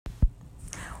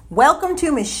Welcome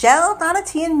to Michelle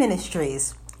Donatian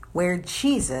Ministries, where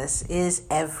Jesus is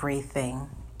everything.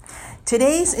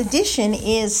 Today's edition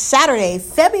is Saturday,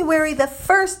 February the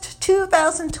 1st,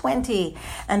 2020,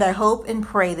 and I hope and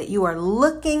pray that you are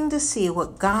looking to see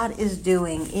what God is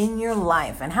doing in your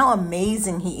life and how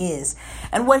amazing He is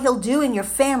and what He'll do in your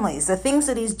families, the things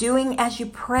that He's doing as you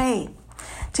pray.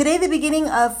 Today, the beginning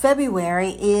of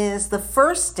February, is the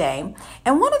first day,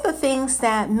 and one of the things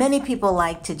that many people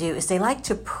like to do is they like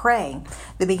to pray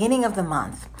the beginning of the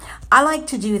month. I like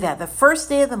to do that, the first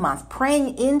day of the month,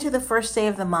 praying into the first day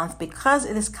of the month, because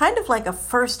it is kind of like a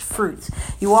first fruit.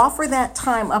 You offer that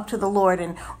time up to the Lord,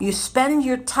 and you spend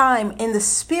your time in the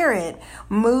Spirit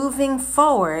moving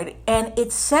forward, and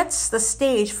it sets the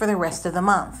stage for the rest of the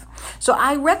month. So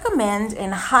I recommend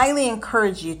and highly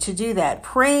encourage you to do that,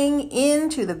 praying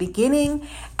into the beginning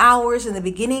hours and the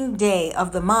beginning day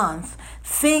of the month,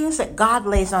 things that God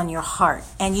lays on your heart.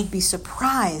 And you'd be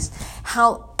surprised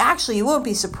you won't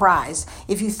be surprised.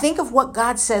 If you think of what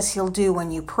God says He'll do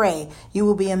when you pray, you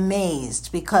will be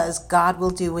amazed, because God will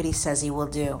do what He says He will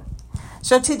do.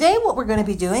 So today what we're going to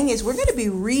be doing is we're going to be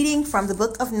reading from the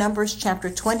book of Numbers chapter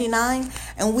 29,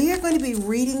 and we are going to be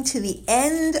reading to the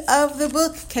end of the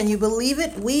book. Can you believe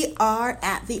it? We are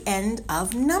at the end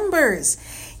of Numbers.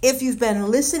 If you've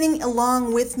been listening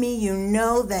along with me, you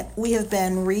know that we have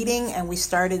been reading, and we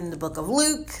started in the book of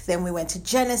Luke, then we went to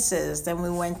Genesis, then we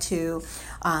went to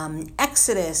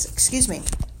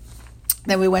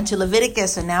then we went to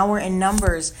Leviticus, and now we're in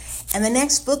Numbers. And the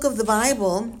next book of the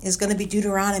Bible is going to be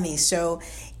Deuteronomy. So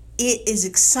it is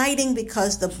exciting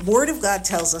because the Word of God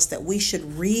tells us that we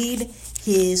should read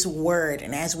His Word.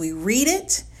 And as we read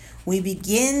it, we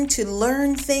begin to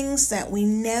learn things that we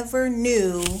never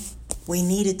knew we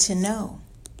needed to know.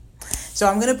 So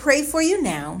I'm going to pray for you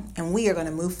now, and we are going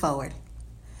to move forward.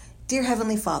 Dear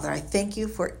Heavenly Father, I thank you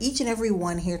for each and every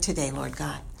one here today, Lord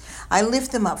God. I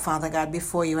lift them up, Father God,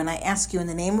 before you, and I ask you in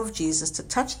the name of Jesus to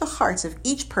touch the hearts of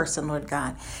each person, Lord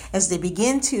God, as they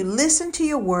begin to listen to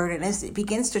your word and as it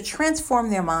begins to transform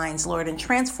their minds, Lord, and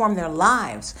transform their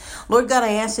lives. Lord God,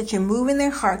 I ask that you move in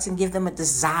their hearts and give them a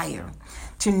desire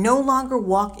to no longer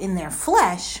walk in their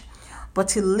flesh, but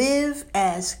to live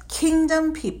as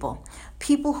kingdom people,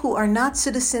 people who are not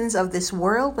citizens of this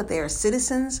world, but they are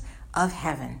citizens of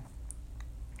heaven.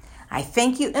 I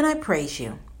thank you and I praise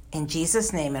you. In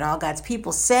Jesus' name, and all God's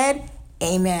people said,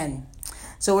 amen.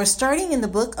 So we're starting in the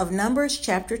book of Numbers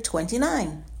chapter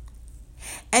 29.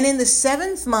 And in the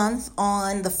 7th month,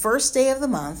 on the first day of the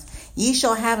month, ye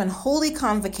shall have an holy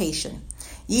convocation.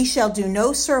 Ye shall do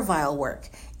no servile work.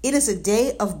 It is a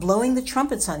day of blowing the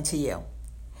trumpets unto you.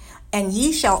 And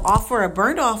ye shall offer a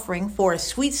burnt offering for a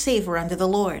sweet savor unto the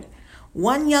Lord.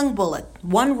 1 young bullock,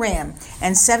 1 ram,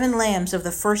 and 7 lambs of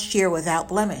the first year without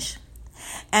blemish.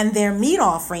 And their meat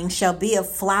offering shall be of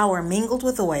flour mingled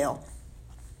with oil,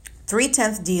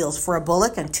 3/10 deals for a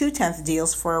bullock, and 2/10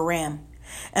 deals for a ram,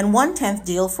 and 1/10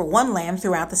 deal for 1 lamb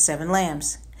throughout the 7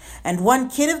 lambs, and 1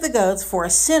 kid of the goats for a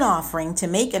sin offering to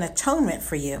make an atonement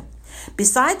for you,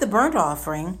 beside the burnt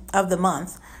offering of the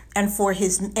month, and for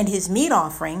his meat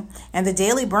offering, and the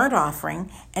daily burnt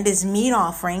offering, and his meat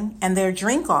offering, and their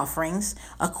drink offerings,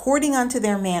 according unto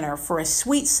their manner, for a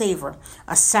sweet savor,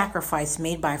 a sacrifice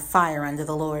made by fire unto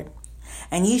the Lord.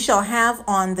 And ye shall have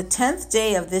on the 10th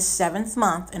day of this 7th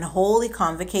month an holy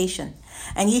convocation,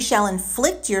 and ye shall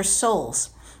inflict your souls.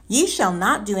 Ye shall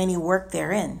not do any work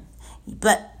therein,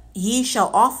 but ye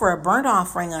shall offer a burnt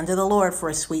offering unto the Lord for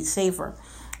a sweet savor.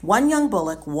 1 young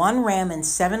bullock, 1 ram, and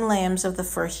 7 lambs of the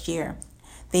first year.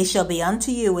 They shall be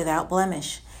unto you without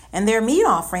blemish. And their meat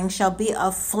offering shall be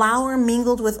of flour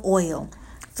mingled with oil,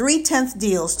 3/10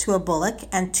 deals to a bullock,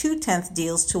 and 2/10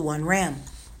 deals to 1 ram.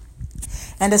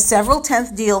 And a several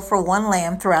 10th deal for 1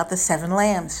 lamb throughout the 7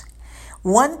 lambs.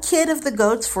 1 kid of the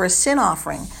goats for a sin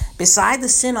offering, beside the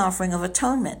sin offering of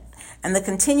atonement, and the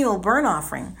continual burnt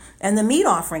offering, and the meat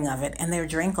offering of it, and their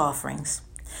drink offerings.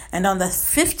 And on the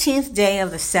 15th day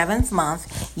of the 7th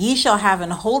month, ye shall have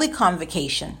an holy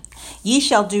convocation. Ye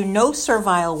shall do no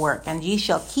servile work, and ye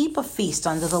shall keep a feast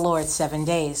unto the Lord 7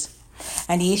 days.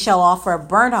 And ye shall offer a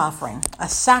burnt offering, a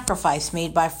sacrifice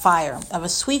made by fire, of a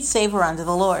sweet savor unto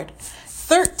the Lord.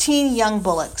 13 young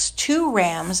bullocks, 2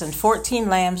 rams, and 14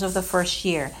 lambs of the first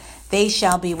year. They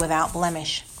shall be without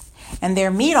blemish. And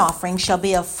their meat offering shall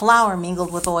be of flour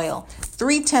mingled with oil,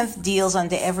 3/10 deals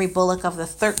unto every bullock of the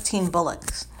 13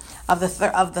 bullocks, of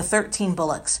the 13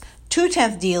 bullocks,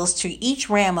 2/10 deals to each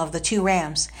ram of the 2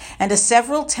 rams, and a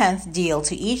several 10th deal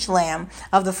to each lamb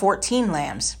of the 14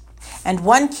 lambs, and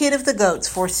 1 kid of the goats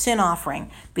for sin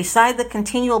offering, beside the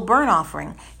continual burnt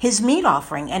offering, his meat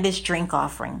offering, and his drink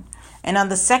offering. And on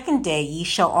the second day ye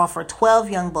shall offer 12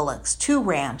 young bullocks, 2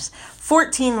 rams,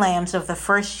 14 lambs of the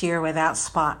first year without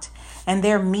spot, and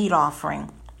their meat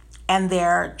offering, and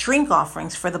their drink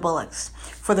offerings for the bullocks.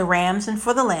 For the rams and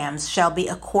for the lambs shall be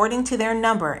according to their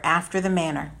number after the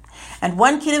manner. And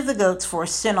 1 kid of the goats for a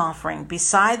sin offering,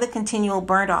 beside the continual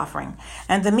burnt offering,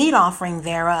 and the meat offering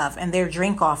thereof, and their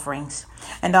drink offerings.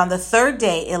 And on the third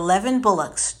day 11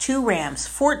 bullocks, 2 rams,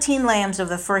 14 lambs of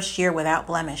the first year without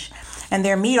blemish, and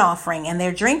their meat offering and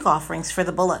their drink offerings for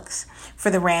the bullocks. For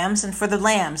the rams and for the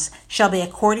lambs shall be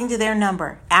according to their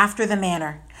number, after the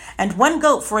manner. And 1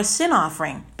 goat for a sin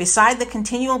offering, beside the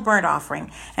continual burnt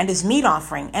offering, and his meat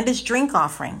offering, and his drink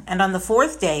offering. And on the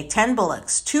fourth day 10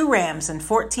 bullocks, 2 rams, and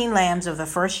 14 lambs of the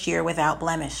first year without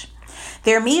blemish.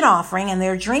 Their meat offering and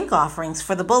their drink offerings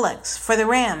for the bullocks, for the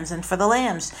rams, and for the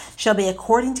lambs shall be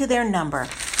according to their number,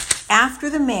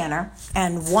 after the manner.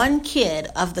 And 1 kid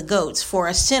of the goats for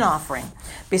a sin offering,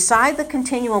 beside the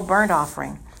continual burnt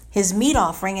offering, his meat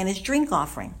offering, and his drink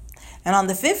offering. And on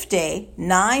the 5th day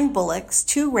 9 bullocks,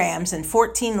 2 rams, and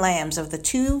 14 lambs of the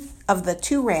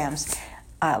two rams.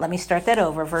 Let me start that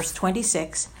over, verse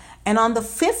 26. And on the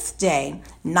 5th day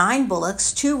 9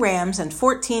 bullocks, 2 rams, and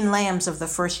 14 lambs of the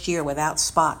first year without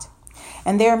spot,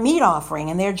 and their meat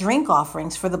offering and their drink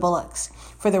offerings for the bullocks.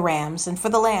 For the rams and for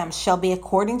the lambs shall be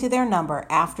according to their number,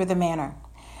 after the manner.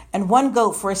 And 1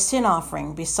 goat for a sin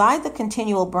offering, beside the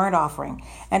continual burnt offering,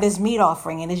 and his meat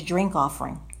offering and his drink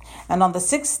offering. And on the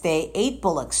 6th day 8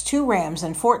 bullocks, 2 rams,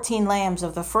 and 14 lambs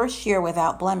of the first year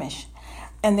without blemish,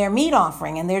 and their meat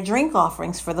offering and their drink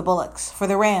offerings for the bullocks. For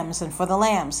the rams and for the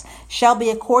lambs shall be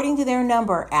according to their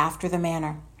number, after the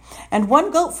manner. And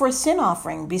 1 goat for a sin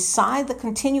offering, beside the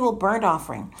continual burnt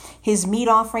offering, his meat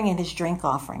offering and his drink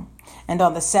offering. And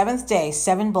on the 7th day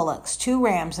 7 bullocks, 2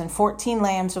 rams, and 14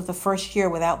 lambs of the first year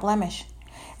without blemish,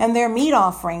 and their meat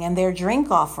offering and their drink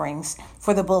offerings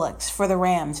for the bullocks. For the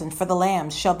rams and for the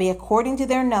lambs shall be according to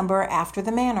their number, after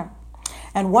the manner.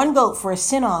 And 1 goat for a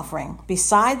sin offering,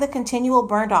 beside the continual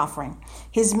burnt offering,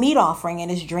 his meat offering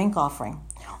and his drink offering.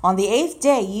 On the 8th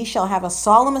day ye shall have a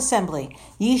solemn assembly.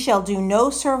 Ye shall do no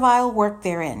servile work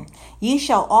therein. Ye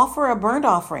shall offer a burnt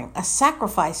offering, a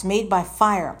sacrifice made by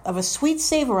fire, of a sweet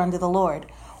savor unto the Lord.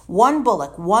 1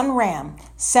 bullock, 1 ram,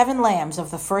 7 lambs of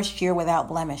the first year without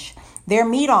blemish. Their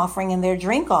meat offering and their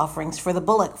drink offerings for the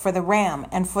bullock, for the ram,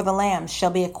 and for the lambs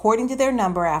shall be according to their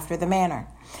number, after the manner.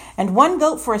 And 1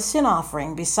 goat for a sin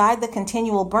offering, beside the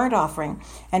continual burnt offering,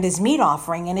 and his meat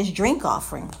offering and his drink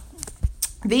offering.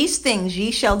 These things ye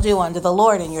shall do unto the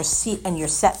Lord in your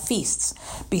set feasts,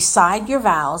 beside your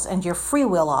vows and your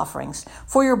freewill offerings,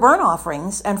 for your burnt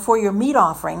offerings, and for your meat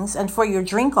offerings, and for your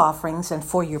drink offerings, and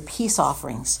for your peace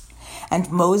offerings. And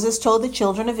Moses told the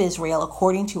children of Israel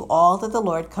according to all that the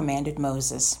Lord commanded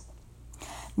Moses.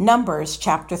 Numbers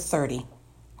chapter 30.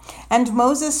 And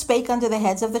Moses spake unto the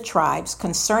heads of the tribes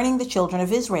concerning the children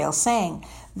of Israel, saying,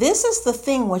 This is the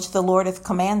thing which the Lord hath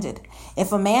commanded.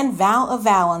 If a man vow a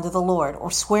vow unto the Lord, or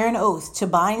swear an oath to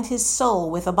bind his soul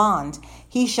with a bond,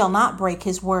 he shall not break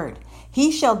his word.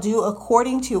 He shall do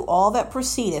according to all that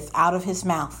proceedeth out of his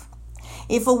mouth.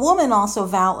 If a woman also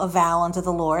vow a vow unto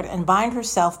the Lord, and bind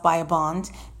herself by a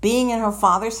bond, being in her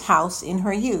father's house in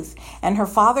her youth, and her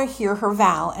father hear her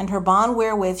vow, and her bond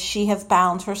wherewith she hath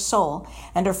bound her soul,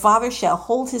 and her father shall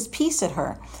hold his peace at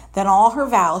her, then all her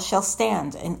vows shall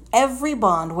stand, and every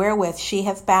bond wherewith she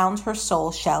hath bound her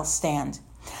soul shall stand.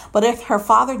 But if her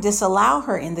father disallow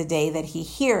her in the day that he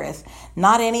heareth,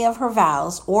 not any of her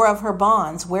vows, or of her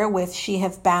bonds wherewith she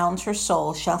hath bound her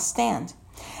soul shall stand.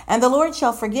 And the Lord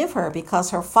shall forgive her, because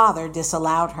her father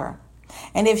disallowed her.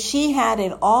 And if she had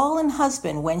it all an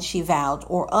husband when she vowed,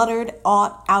 or uttered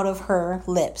aught out of her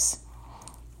lips,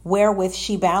 wherewith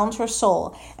she bound her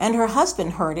soul, and her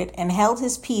husband heard it, and held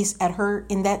his peace at her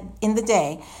in the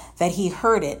day that he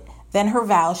heard it, then her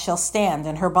vows shall stand,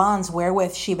 and her bonds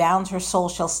wherewith she bound her soul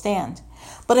shall stand.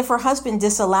 But if her husband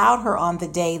disallowed her on the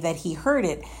day that he heard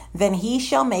it, then he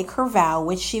shall make her vow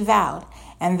which she vowed,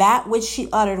 and that which she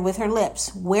uttered with her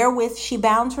lips, wherewith she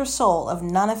bound her soul, of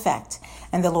none effect,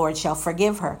 and the Lord shall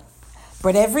forgive her.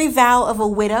 But every vow of a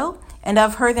widow and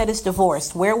of her that is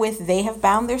divorced, wherewith they have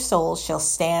bound their souls, shall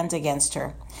stand against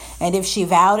her. And if she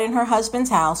vowed in her husband's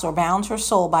house, or bound her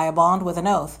soul by a bond with an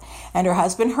oath, and her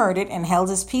husband heard it, and held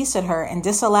his peace at her, and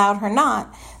disallowed her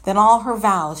not, then all her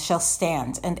vows shall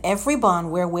stand, and every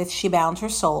bond wherewith she bound her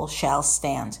soul shall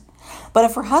stand. But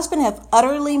if her husband hath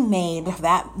utterly made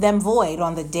them void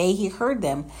on the day he heard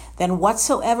them, then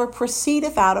whatsoever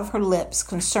proceedeth out of her lips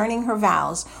concerning her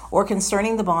vows, or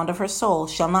concerning the bond of her soul,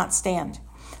 shall not stand.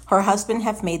 Her husband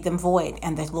hath made them void,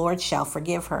 and the Lord shall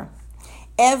forgive her.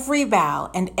 Every vow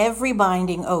and every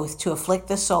binding oath to afflict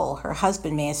the soul, her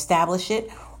husband may establish it,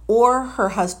 or her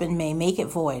husband may make it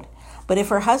void. But if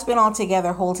her husband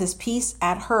altogether hold his peace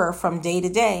at her from day to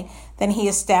day, then he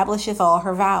establisheth all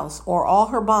her vows, or all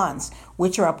her bonds,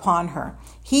 which are upon her.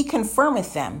 He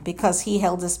confirmeth them, because he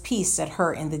held his peace at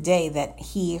her in the day that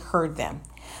he heard them.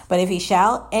 But if he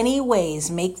shall any ways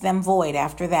make them void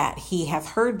after that he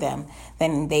hath heard them,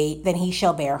 then he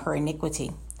shall bear her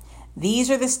iniquity.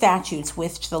 These are the statutes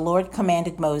which the Lord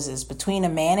commanded Moses between a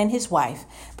man and his wife,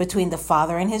 between the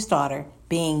father and his daughter,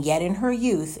 being yet in her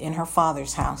youth in her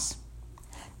father's house.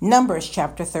 Numbers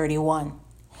chapter 31.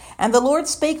 And the Lord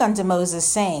spake unto Moses,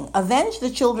 saying, Avenge the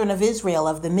children of Israel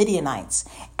of the Midianites.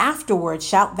 Afterward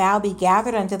shalt thou be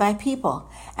gathered unto thy people.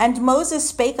 And Moses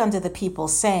spake unto the people,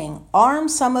 saying, Arm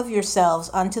some of yourselves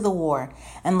unto the war,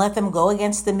 and let them go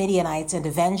against the Midianites, and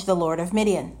avenge the Lord of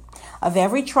Midian. Of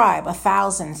every tribe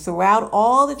 1,000 throughout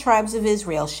all the tribes of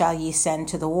Israel shall ye send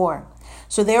to the war.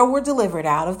 So there were delivered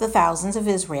out of the thousands of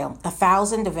Israel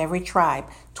 1,000 of every tribe,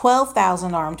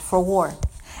 12,000 armed for war.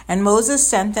 And Moses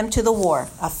sent them to the war,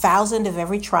 1,000 of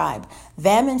every tribe,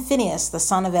 them and Phinehas the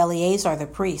son of Eleazar the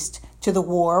priest, to the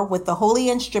war with the holy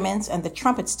instruments and the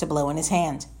trumpets to blow in his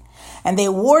hand. And they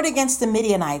warred against the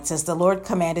Midianites as the Lord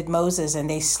commanded Moses, and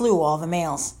they slew all the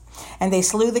males. And they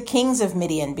slew the kings of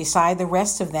Midian beside the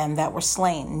rest of them that were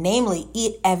slain, namely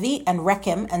Evi and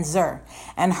Rechem and Zur,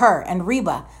 and Hur and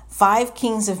Reba, 5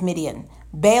 kings of Midian.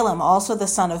 Balaam also the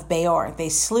son of Beor they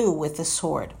slew with the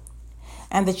sword.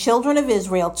 And the children of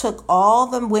Israel took all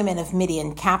the women of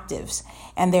Midian captives,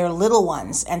 and their little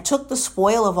ones, and took the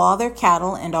spoil of all their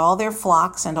cattle, and all their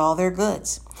flocks, and all their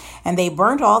goods. And they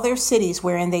burnt all their cities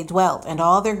wherein they dwelt, and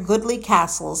all their goodly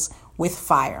castles with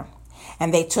fire.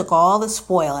 And they took all the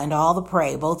spoil and all the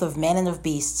prey, both of men and of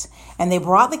beasts. And they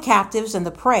brought the captives and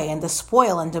the prey and the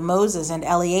spoil unto Moses and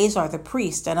Eleazar the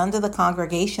priest, and unto the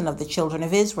congregation of the children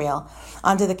of Israel,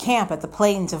 unto the camp at the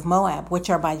plains of Moab,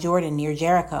 which are by Jordan near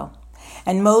Jericho.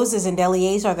 And Moses and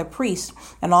Eleazar the priest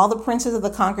and all the princes of the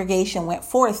congregation went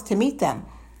forth to meet them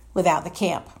without the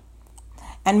camp.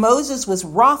 And Moses was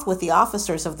wroth with the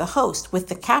officers of the host, with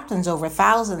the captains over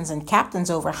thousands and captains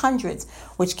over hundreds,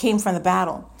 which came from the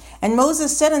battle. And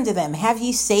Moses said unto them, Have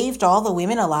ye saved all the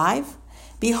women alive?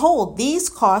 Behold, these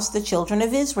caused the children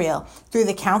of Israel, through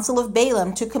the counsel of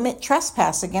Balaam, to commit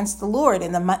trespass against the Lord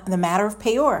in the matter of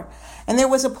Peor. And there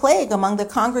was a plague among the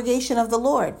congregation of the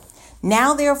Lord.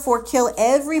 Now therefore kill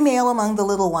every male among the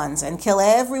little ones, and kill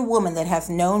every woman that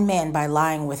hath known man by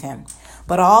lying with him.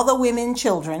 But all the women and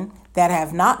children that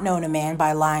have not known a man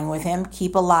by lying with him,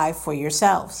 keep alive for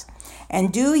yourselves.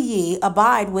 And do ye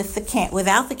abide with the camp,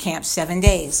 without the camp 7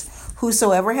 days.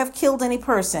 Whosoever have killed any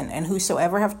person, and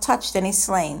whosoever have touched any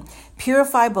slain,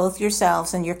 purify both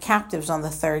yourselves and your captives on the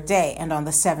 3rd day and on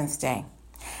the 7th day.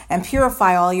 And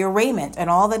purify all your raiment, and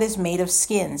all that is made of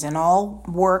skins, and all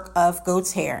work of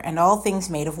goat's hair, and all things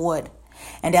made of wood.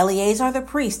 And Eleazar the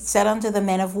priest said unto the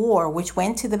men of war which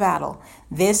went to the battle,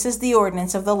 This is the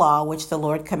ordinance of the law which the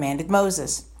Lord commanded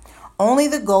Moses. Only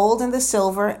the gold and the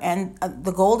silver,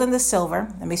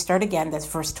 let me start again, that's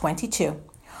verse 22.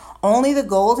 Only the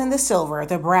gold and the silver,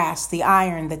 the brass, the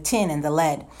iron, the tin, and the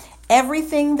lead,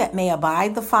 everything that may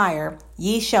abide the fire,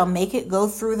 ye shall make it go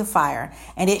through the fire,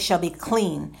 and it shall be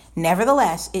clean.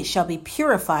 Nevertheless, it shall be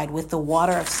purified with the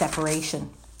water of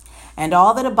separation. And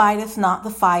all that abideth not the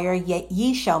fire, yet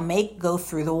ye shall make go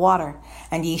through the water.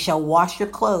 And ye shall wash your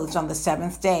clothes on the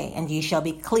 7th day, and ye shall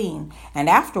be clean. And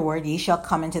afterward ye shall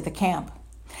come into the camp.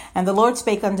 And the Lord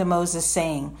spake unto Moses,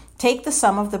 saying, Take the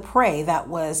sum of the prey that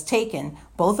was taken,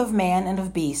 both of man and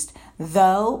of beast,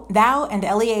 thou and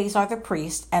Eleazar the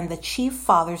priest, and the chief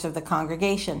fathers of the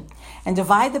congregation, and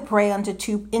divide the prey into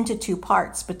two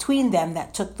parts, between them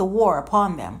that took the war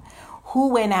upon them, who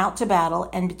went out to battle,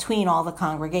 and between all the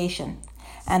congregation.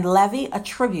 And levy a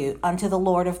tribute unto the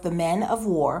Lord of the men of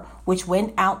war, which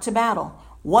went out to battle,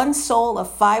 1 soul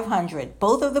of 500,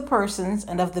 both of the persons,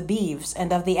 and of the beeves,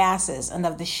 and of the asses, and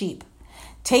of the sheep.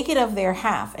 Take it of their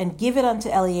half, and give it unto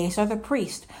Eleazar the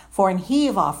priest, for an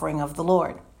heave offering of the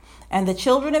Lord. And the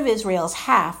children of Israel's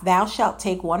half thou shalt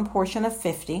take 1 portion of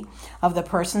 50, of the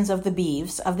persons of the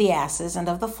beeves, of the asses, and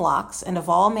of the flocks, and of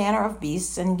all manner of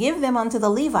beasts, and give them unto the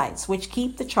Levites, which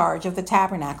keep the charge of the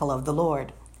tabernacle of the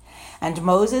Lord. And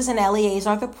Moses and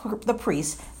Eleazar the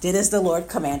priest did as the Lord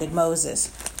commanded Moses.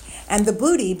 And the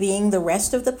booty, being the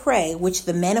rest of the prey which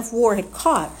the men of war had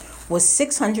caught, was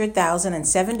 600,000 and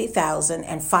 70,000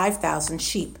 and 5,000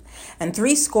 sheep. and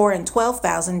threescore and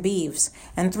 12,000 beeves,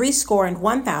 and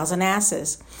 61,000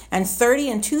 asses, and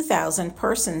 32,000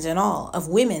 persons in all, of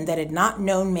women that had not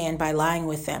known man by lying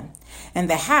with them. And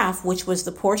the half, which was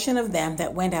the portion of them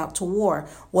that went out to war,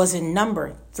 was in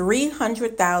number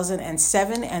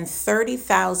 300,007 and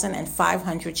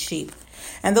 30,500 sheep.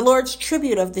 And the Lord's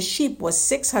tribute of the sheep was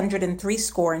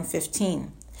 660 and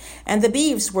 15. And the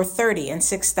beeves were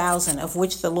 30,006, of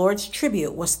which the Lord's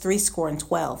tribute was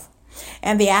 312.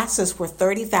 And the asses were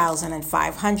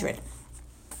 30,500,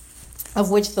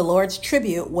 of which the Lord's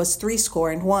tribute was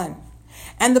 61.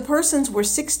 And the persons were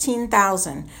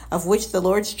 16,000, of which the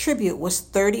Lord's tribute was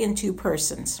 32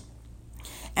 persons.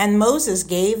 And Moses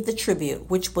gave the tribute,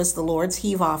 which was the Lord's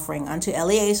heave offering, unto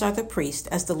Eleazar the priest,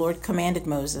 as the Lord commanded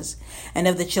Moses. And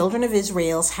of the children of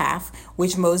Israel's half,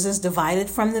 which Moses divided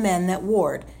from the men that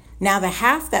warred. Now the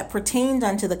half that pertained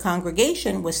unto the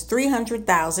congregation was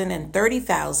 300,000 and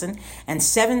 30,000 and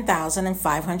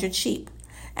 7,500 sheep,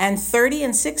 and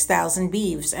 36,000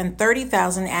 beeves, and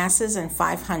 30,000 asses, and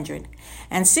 500,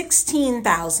 and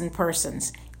 16,000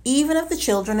 persons. Even of the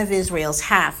children of Israel's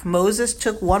half, Moses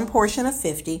took one portion of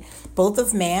 50, both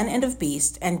of man and of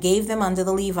beast, and gave them unto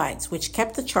the Levites, which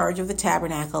kept the charge of the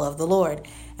tabernacle of the Lord,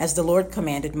 as the Lord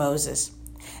commanded Moses.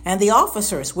 And the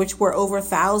officers, which were over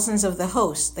thousands of the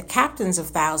host, the captains of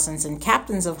thousands and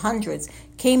captains of hundreds,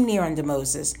 came near unto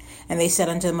Moses. And they said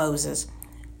unto Moses,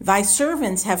 Thy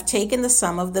servants have taken the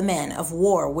sum of the men of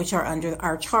war which are under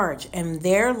our charge, and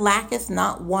there lacketh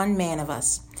not one man of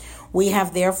us. We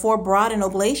have therefore brought an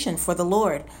oblation for the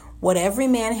Lord, what every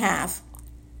man hath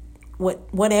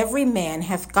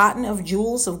gotten of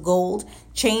jewels of gold,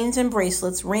 chains and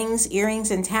bracelets, rings,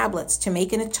 earrings, and tablets, to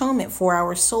make an atonement for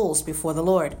our souls before the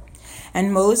Lord.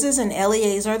 And Moses and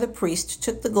Eleazar the priest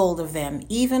took the gold of them,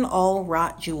 even all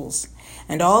wrought jewels.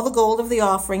 And all the gold of the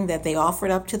offering that they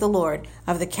offered up to the Lord,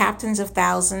 of the captains of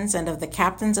thousands and of the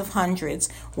captains of hundreds,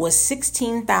 was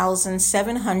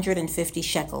 16,750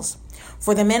 shekels.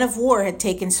 For the men of war had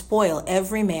taken spoil,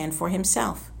 every man for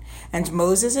himself. And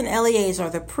Moses and Eleazar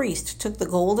the priest took the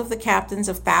gold of the captains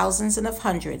of thousands and of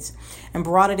hundreds, and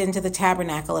brought it into the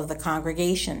tabernacle of the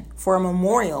congregation, for a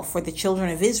memorial for the children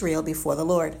of Israel before the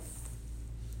Lord.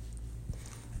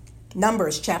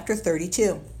 Numbers chapter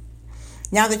 32.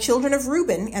 Now the children of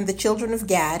Reuben and the children of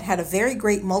Gad had a very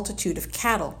great multitude of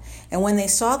cattle. And when they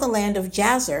saw the land of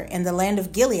Jazer and the land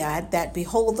of Gilead, that,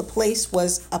 behold, the place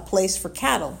was a place for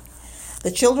cattle,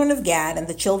 the children of Gad and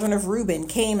the children of Reuben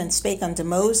came and spake unto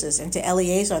Moses and to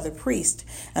Eleazar the priest,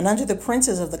 and unto the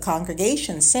princes of the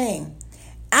congregation, saying,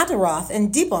 Ataroth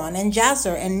and Dibon and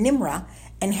Jazer and Nimrah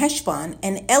and Heshbon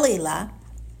and Elelah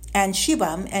and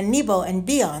Shebam and Nebo and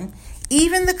Beon,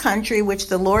 even the country which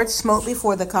the Lord smote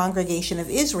before the congregation of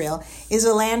Israel, is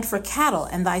a land for cattle,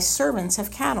 and thy servants have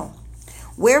cattle.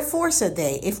 Wherefore, said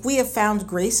they, if we have found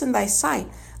grace in thy sight,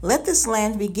 let this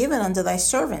land be given unto thy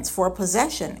servants for a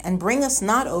possession, and bring us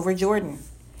not over Jordan.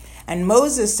 And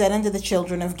Moses said unto the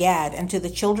children of Gad and to the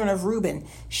children of Reuben,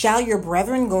 Shall your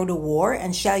brethren go to war,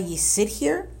 and shall ye sit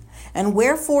here? And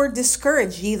wherefore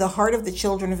discourage ye the heart of the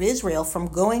children of Israel from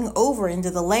going over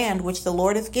into the land which the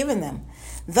Lord hath given them?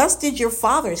 Thus did your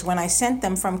fathers when I sent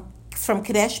them from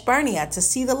Kadesh Barnea to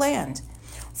see the land.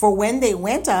 For when they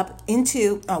went up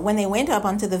unto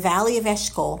the valley of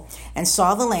Eshcol and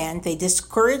saw the land, they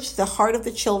discouraged the heart of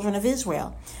the children of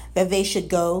Israel, that they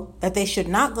should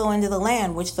not go into the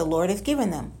land which the Lord hath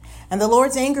given them. And the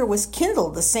Lord's anger was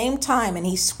kindled the same time, and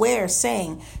he sware,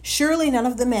 saying, Surely none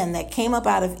of the men that came up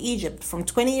out of Egypt from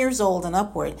 20 years old and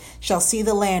upward shall see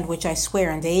the land which I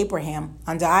swear unto Abraham,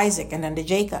 unto Isaac, and unto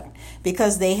Jacob,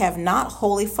 because they have not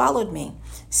wholly followed me,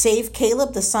 save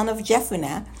Caleb the son of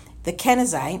Jephunneh, the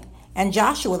Kenizzite, and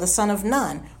Joshua the son of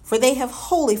Nun, for they have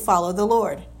wholly followed the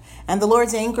Lord. And the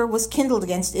Lord's anger was kindled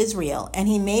against Israel, and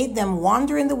he made them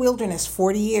wander in the wilderness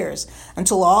 40 years,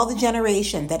 until all the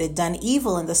generation that had done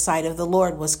evil in the sight of the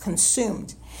Lord was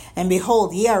consumed. And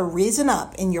behold, ye are risen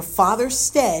up in your father's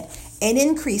stead an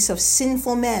increase of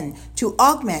sinful men, to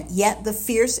augment yet the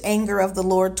fierce anger of the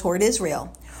Lord toward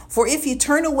Israel. For if ye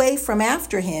turn away from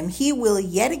after him, he will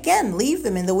yet again leave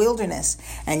them in the wilderness,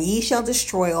 and ye shall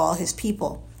destroy all his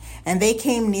people. And they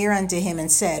came near unto him and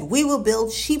said, We will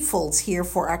build sheepfolds here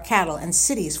for our cattle, and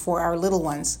cities for our little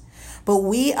ones. But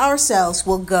we ourselves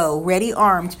will go ready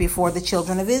armed before the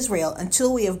children of Israel,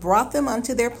 until we have brought them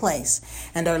unto their place,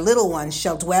 and our little ones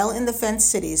shall dwell in the fenced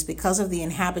cities because of the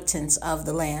inhabitants of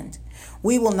the land.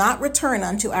 We will not return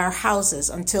unto our houses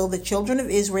until the children of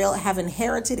Israel have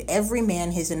inherited every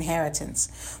man his inheritance.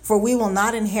 For we will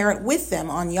not inherit with them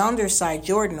on yonder side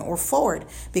Jordan or forward,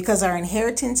 because our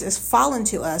inheritance is fallen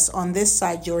to us on this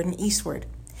side Jordan eastward.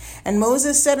 And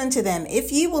Moses said unto them,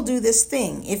 If ye will do this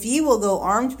thing, if ye will go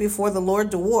armed before the Lord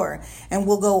to war, and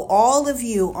will go all of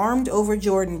you armed over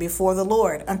Jordan before the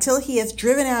Lord, until he hath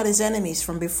driven out his enemies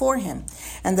from before him,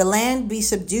 and the land be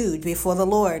subdued before the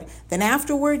Lord, then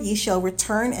afterward ye shall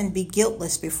return and be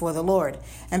guiltless before the Lord,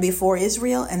 and before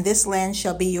Israel, and this land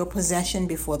shall be your possession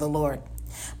before the Lord.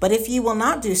 But if ye will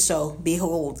not do so,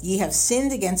 behold, ye have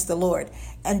sinned against the Lord,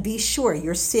 and be sure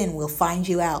your sin will find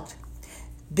you out.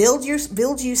 Build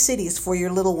you cities for your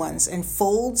little ones, and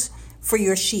folds for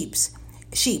your sheep,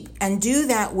 and do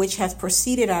that which hath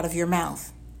proceeded out of your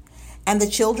mouth. And the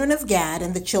children of Gad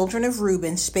and the children of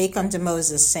Reuben spake unto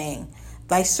Moses, saying,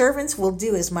 Thy servants will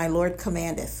do as my Lord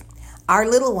commandeth. Our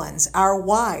little ones, our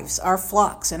wives, our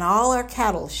flocks, and all our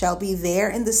cattle shall be there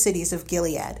in the cities of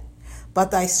Gilead.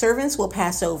 But thy servants will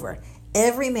pass over,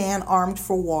 every man armed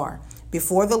for war,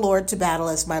 before the Lord to battle,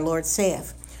 as my Lord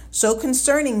saith. So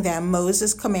concerning them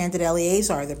Moses commanded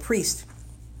Eleazar the priest,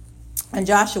 and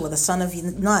Joshua the son of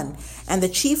Nun, and the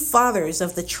chief fathers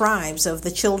of the tribes of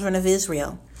the children of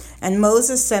Israel. And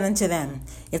Moses said unto them,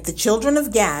 If the children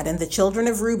of Gad and the children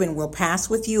of Reuben will pass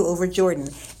with you over Jordan,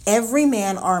 every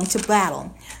man armed to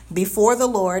battle, before the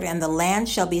Lord, and the land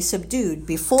shall be subdued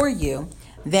before you,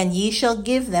 then ye shall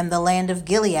give them the land of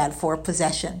Gilead for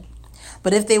possession.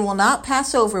 But if they will not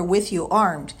pass over with you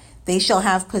armed, they shall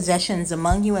have possessions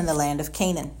among you in the land of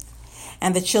Canaan.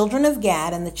 And the children of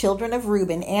Gad and the children of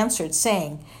Reuben answered,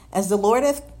 saying, As the Lord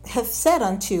hath said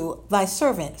unto thy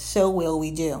servant, so will we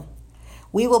do.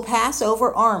 We will pass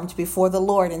over armed before the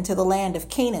Lord into the land of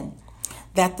Canaan,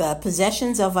 that the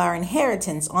possessions of our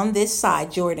inheritance on this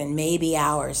side Jordan may be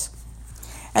ours.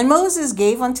 And Moses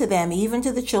gave unto them, even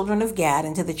to the children of Gad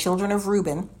and to the children of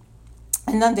Reuben,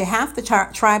 and unto half the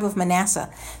tribe of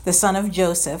Manasseh, the son of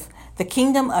Joseph, the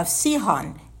kingdom of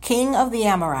Sihon, king of the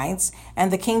Amorites,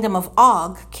 and the kingdom of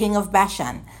Og, king of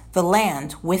Bashan, the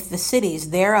land with the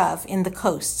cities thereof in the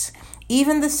coasts,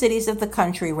 even the cities of the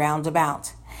country round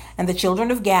about. And the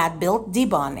children of Gad built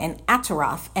Dibon, and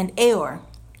Ataroth, and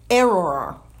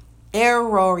Aroer,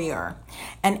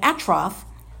 and Atroth,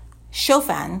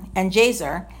 Shophan, and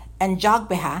Jazer, and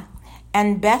Jogbehah,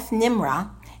 and Beth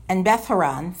Nimrah, and Beth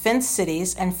Haran, fenced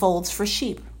cities and folds for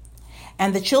sheep.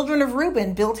 And the children of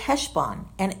Reuben built Heshbon,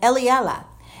 and Elealeh,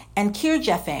 and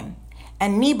Kirjathim,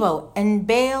 and Nebo, and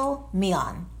Baal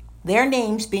Meon, their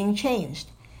names being changed,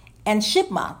 and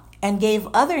Shibmah, and gave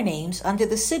other names unto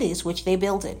the cities which they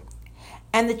builded.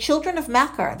 And the children of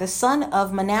Machir, the son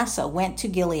of Manasseh, went to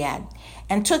Gilead,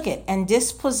 and took it, and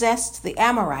dispossessed the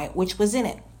Amorite which was in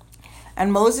it.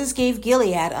 And Moses gave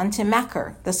Gilead unto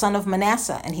Machir, the son of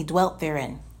Manasseh, and he dwelt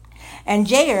therein. And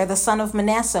Jair, the son of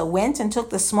Manasseh, went and took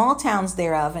the small towns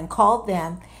thereof, and called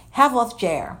them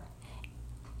Havoth-Jair.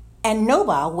 And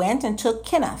Nobah went and took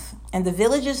Kenath, and the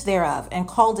villages thereof, and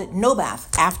called it Nobath,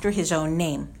 after his own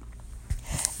name.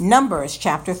 Numbers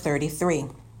chapter 33.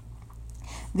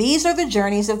 These are the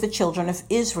journeys of the children of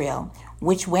Israel,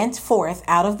 which went forth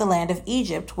out of the land of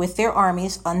Egypt with their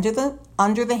armies under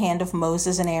the hand of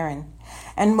Moses and Aaron.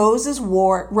 And Moses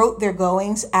wrote their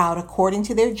goings out according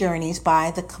to their journeys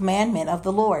by the commandment of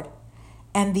the Lord.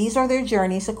 And these are their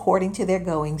journeys according to their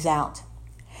goings out.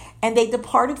 And they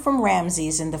departed from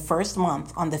Ramses in the first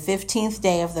month, on the 15th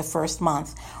day of the first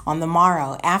month, on the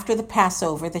morrow, after the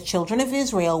Passover, the children of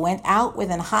Israel went out with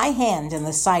an high hand in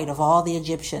the sight of all the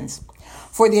Egyptians.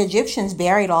 For the Egyptians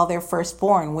buried all their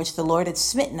firstborn, which the Lord had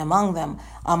smitten among them,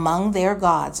 among their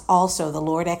gods. Also the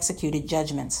Lord executed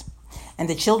judgments. And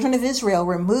the children of Israel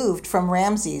removed from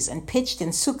Ramses and pitched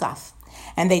in Succoth.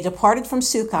 And they departed from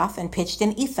Succoth and pitched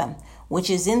in Etham, which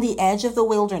is in the edge of the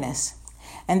wilderness.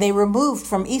 And they removed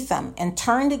from Etham and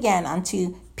turned again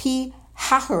unto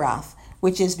Pi-hahiroth,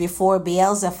 which is before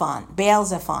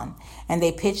Baal-zephon, and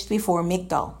they pitched before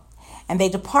Migdol. And they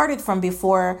departed from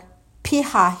before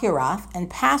Pi-hahiroth and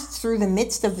passed through the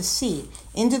midst of the sea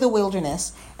into the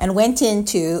wilderness, and went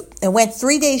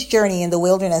 3 days' journey in the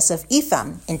wilderness of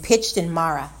Etham, and pitched in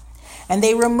Marah. And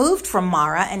they removed from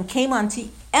Marah and came unto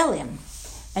Elim.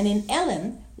 And in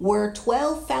Elim were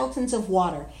 12 fountains of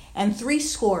water, and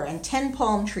 70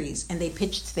 palm trees, and they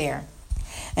pitched there.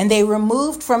 And they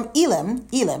removed from Elim,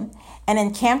 and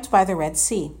encamped by the Red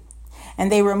Sea.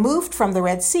 And they removed from the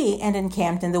Red Sea, and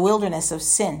encamped in the wilderness of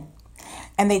Sin.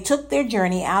 And they took their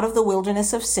journey out of the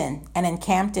wilderness of Sin, and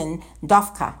encamped in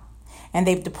Dophkah. And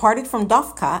they departed from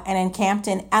Dophkah, and encamped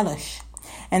in Alush.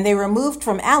 And they removed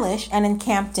from Alush, and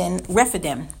encamped in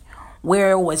Rephidim,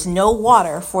 where was no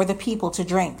water for the people to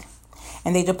drink.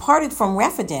 And they departed from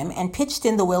Rephidim, and pitched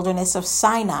in the wilderness of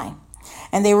Sinai.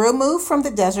 And they removed from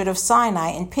the desert of Sinai,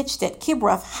 and pitched at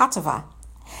Kibroth Hattaavah.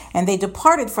 And they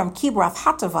departed from Kibroth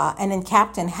Hattaavah and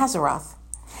encamped in Hazeroth.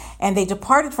 And they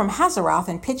departed from Hazeroth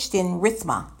and pitched in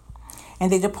Rithmah.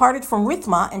 And they departed from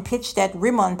Rithmah and pitched at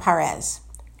Rimmon Perez.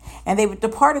 And they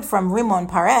departed from Rimmon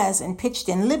Perez and pitched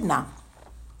in Libnah.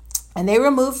 And they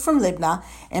removed from Libnah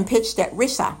and pitched at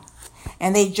Rissah.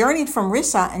 And they journeyed from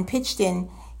Rissah and pitched in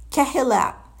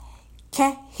Kehilatha.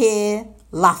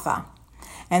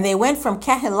 And they went from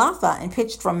Kehilatha and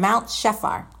pitched from Mount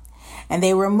Shephar. And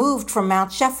they removed from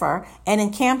Mount Shephar and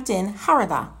encamped in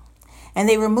Haradah. And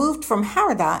they removed from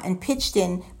Haradah and pitched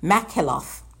in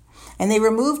Makheloth. And they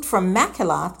removed from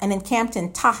Makheloth and encamped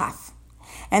in Tahath.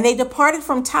 And they departed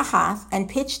from Tahath and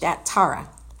pitched at Tara.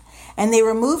 And they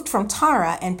removed from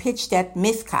Tara and pitched at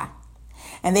Mithkah.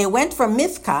 And they went from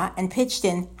Mithkah and pitched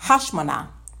in Hashmonah.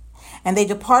 And they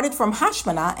departed from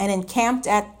Hashmonah and encamped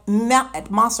at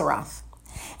Moseroth.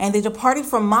 And they departed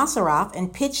from Moseroth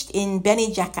and pitched in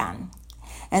Beni Jaakan.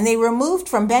 And they removed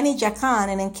from Beni Jaakan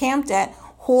and encamped at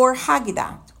Hor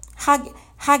Haggidgad.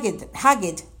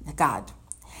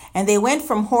 And they went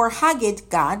from Hor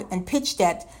Haggidgad and pitched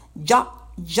at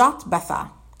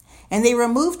Jotbathah. And they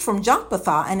removed from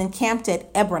Jotbathah and encamped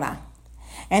at Ebronah.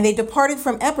 And they departed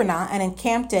from Ebronah and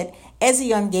encamped at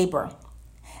Ezion-Geber.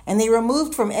 And they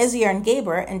removed from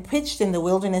Ezion-Geber and pitched in the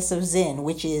wilderness of Zin,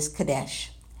 which is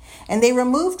Kadesh. And they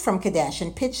removed from Kadesh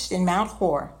and pitched in Mount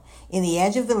Hor, in the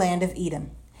edge of the land of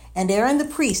Edom. And Aaron the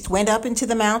priest went up into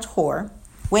Mount Hor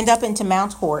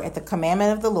at the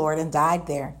commandment of the Lord and died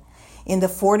there, in the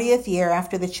 40th year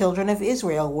after the children of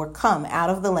Israel were come out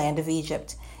of the land of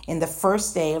Egypt, in the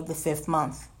first day of the 5th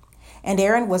month. And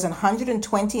Aaron was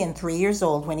 123 years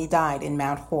old when he died in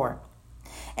Mount Hor.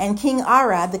 And King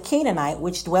Arad the Canaanite,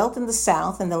 which dwelt in the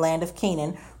south in the land of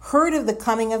Canaan, heard of the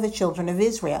coming of the children of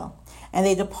Israel. And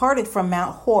they departed from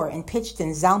Mount Hor and pitched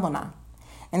in Zalmonah.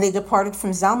 And they departed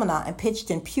from Zalmonah and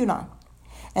pitched in Punon.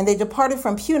 And they departed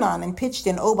from Punon and pitched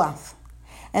in Oboth.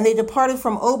 And they departed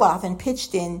from Oboth and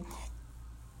pitched in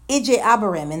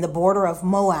Ije-Abarim in the border of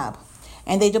Moab.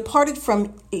 And they departed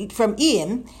from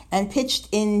Iim and pitched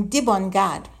in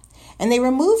Dibon-Gad. And they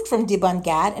removed from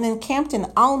Dibon-Gad and encamped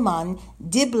in Almon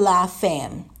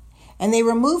Diblathaim. And they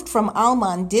removed from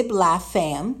Almon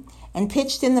Diblathaim and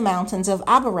pitched in the mountains of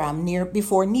Abiram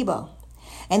before Nebo.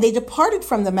 And they departed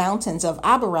from the mountains of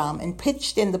Abiram and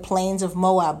pitched in the plains of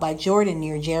Moab by Jordan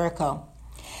near Jericho.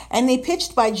 And they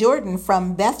pitched by Jordan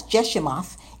from Beth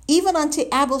Jeshimoth even unto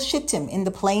Abel Shittim in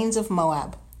the plains of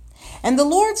Moab. And the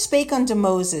Lord spake unto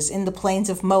Moses in the plains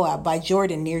of Moab by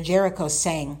Jordan near Jericho,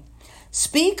 saying,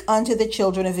 Speak unto the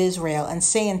children of Israel, and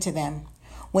say unto them,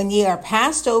 When ye are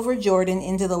passed over Jordan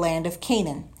into the land of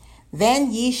Canaan,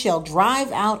 then ye shall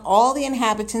drive out all the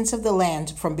inhabitants of the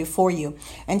land from before you,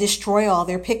 and destroy all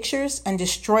their pictures, and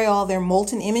destroy all their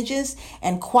molten images,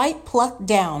 and quite pluck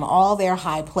down all their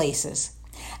high places.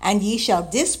 And ye shall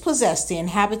dispossess the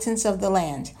inhabitants of the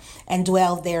land, and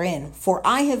dwell therein, for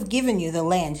I have given you the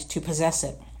land to possess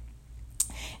it.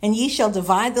 And ye shall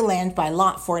divide the land by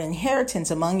lot for an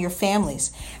inheritance among your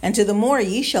families. And to the more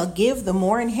ye shall give the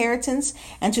more inheritance,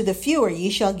 and to the fewer ye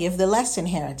shall give the less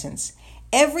inheritance.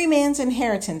 Every man's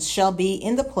inheritance shall be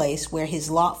in the place where his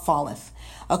lot falleth.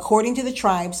 According to the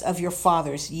tribes of your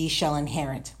fathers ye shall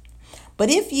inherit. But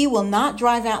if ye will not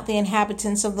drive out the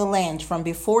inhabitants of the land from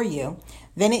before you,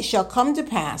 then it shall come to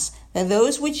pass that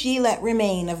those which ye let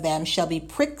remain of them shall be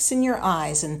pricks in your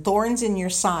eyes and thorns in your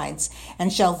sides,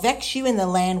 and shall vex you in the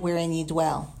land wherein ye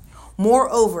dwell.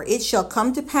 Moreover, it shall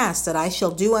come to pass that I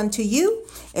shall do unto you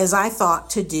as I thought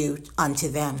to do unto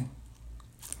them.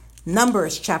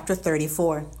 Numbers chapter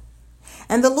 34.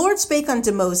 And the Lord spake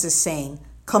unto Moses, saying,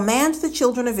 Command the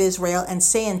children of Israel, and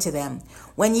say unto them,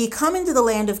 When ye come into the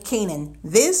land of Canaan,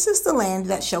 this is the land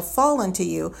that shall fall unto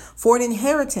you for an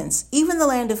inheritance, even the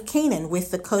land of Canaan with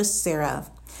the coasts thereof.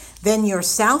 Then your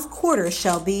south quarter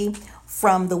shall be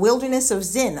from the wilderness of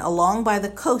Zin along by the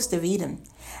coast of Edom.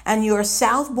 And your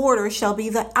south border shall be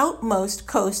the outmost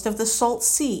coast of the salt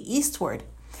sea eastward.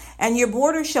 And your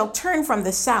border shall turn from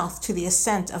the south to the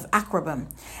ascent of Akrabim,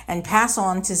 and pass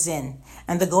on to Zin.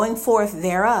 And the going forth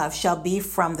thereof shall be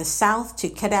from the south to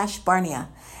Kadesh Barnea,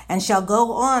 and shall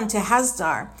go on to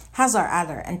Hazar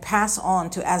Adar, and pass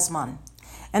on to Asmon.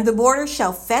 And the border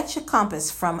shall fetch a compass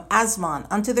from Asmon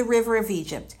unto the river of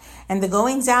Egypt, and the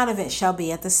goings out of it shall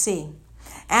be at the sea.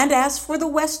 And as for the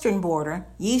western border,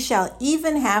 ye shall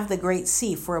even have the great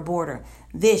sea for a border.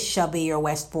 This shall be your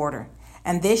west border.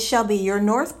 And this shall be your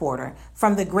north border.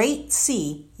 From the great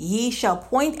sea ye shall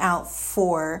point out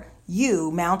for you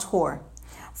Mount Hor.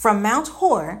 From Mount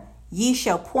Hor ye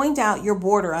shall point out your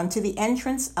border unto the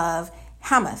entrance of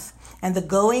Hamath, and the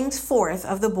goings forth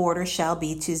of the border shall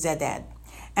be to Zedad.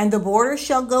 And the border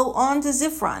shall go on to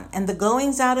Ziphron, and the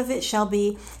goings out of it shall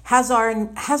be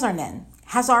Hazarenan.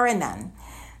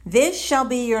 This shall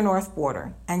be your north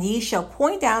border, and ye shall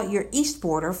point out your east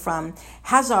border from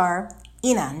Hazar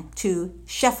Enan to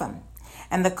Shepham.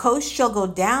 And the coast shall go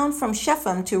down from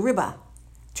Shepham to Riblah,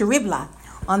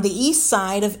 on the east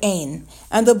side of Ain.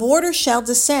 And the border shall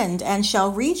descend, and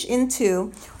shall reach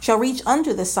unto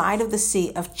the side of the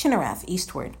sea of Chinnereth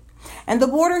eastward. And the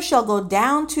border shall go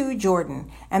down to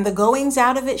Jordan, and the goings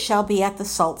out of it shall be at the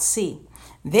salt sea.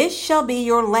 This shall be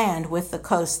your land with the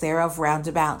coast thereof round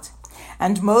about.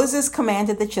 And Moses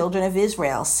commanded the children of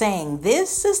Israel, saying,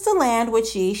 This is the land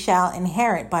which ye shall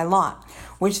inherit by lot,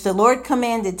 which the Lord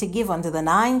commanded to give unto the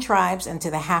 9 tribes and to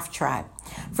the half tribe.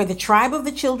 For the tribe of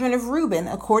the children of Reuben,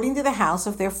 according to the house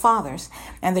of their fathers,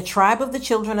 and the tribe of the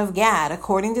children of Gad,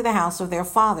 according to the house of their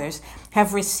fathers,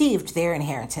 have received their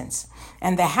inheritance.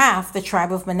 And the half, the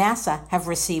tribe of Manasseh, have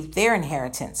received their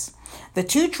inheritance. The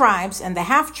 2 tribes and the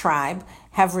half tribe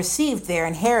have received their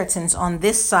inheritance on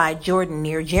this side Jordan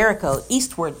near Jericho,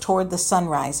 eastward toward the sun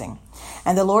rising.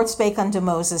 And the Lord spake unto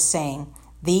Moses, saying,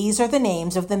 These are the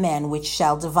names of the men which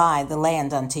shall divide the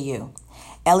land unto you: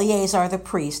 Eleazar the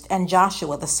priest, and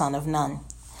Joshua the son of Nun.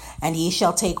 And ye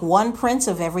shall take 1 prince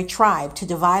of every tribe to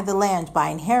divide the land by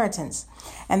inheritance.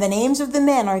 And the names of the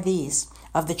men are these: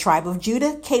 of the tribe of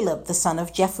Judah, Caleb the son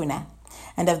of Jephunneh.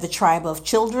 And of the tribe of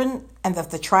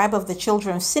the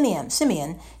children of Simeon,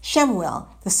 Shemuel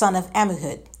the son of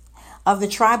Ammihud. Of the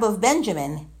tribe of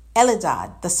Benjamin,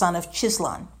 Elidad the son of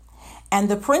Chislon. And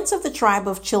the prince of the tribe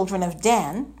of children of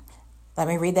Dan, let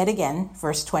me read that again,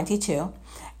 verse 22.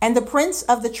 And the prince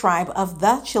of the tribe of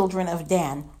the children of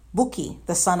Dan, Buki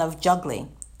the son of Jugli.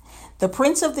 The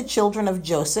prince of the children of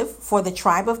Joseph, for the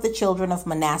tribe of the children of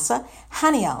Manasseh,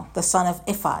 Haniel the son of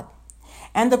Ephod.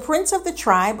 And the prince of the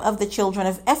tribe of the children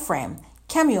of Ephraim,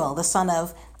 Kemuel the son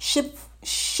of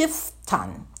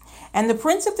Shiftan. And the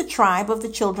prince of the tribe of the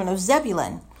children of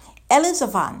Zebulun,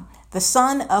 Elizaphan the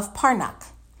son of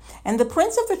Parnak. And the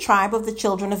prince of the tribe of the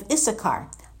children of Issachar,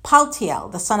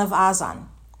 Paltiel the son of Azan.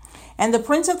 And the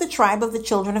prince of the tribe of the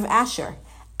children of Asher,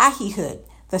 Ahihud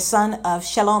the son of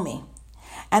Shelomi.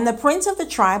 And the prince of the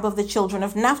tribe of the children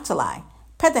of Naphtali,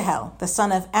 Pedahel the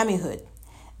son of Ammihud.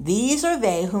 These are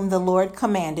they whom the Lord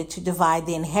commanded to divide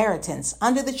the inheritance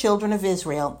unto the children of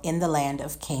Israel in the land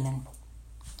of Canaan.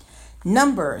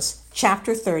 Numbers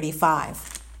chapter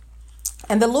 35.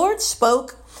 And the Lord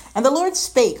spake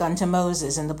unto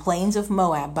Moses in the plains of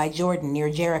Moab by Jordan near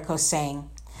Jericho, saying,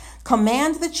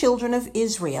 Command the children of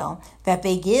Israel that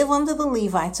they give unto the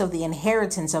Levites of the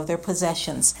inheritance of their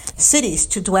possessions cities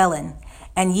to dwell in.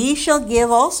 And ye shall give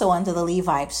also unto the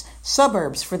Levites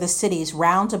suburbs for the cities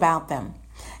round about them.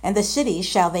 And the cities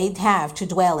shall they have to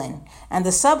dwell in, and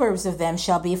the suburbs of them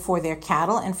shall be for their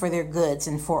cattle and for their goods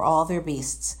and for all their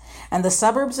beasts. And the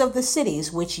suburbs of the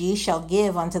cities which ye shall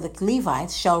give unto the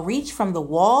Levites shall reach from the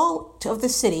wall of the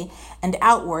city and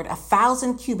outward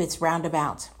 1,000 cubits round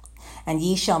about. And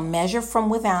ye shall measure from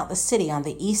without the city on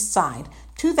the east side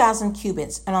 2,000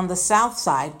 cubits, and on the south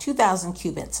side 2,000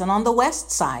 cubits, and on the west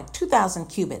side 2,000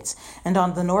 cubits, and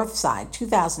on the north side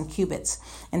 2,000 cubits.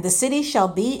 And the city shall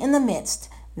be in the midst.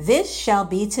 This shall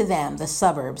be to them the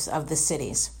suburbs of the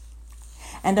cities.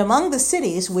 And among the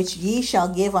cities which ye shall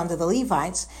give unto the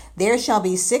Levites, there shall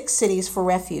be 6 cities for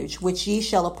refuge, which ye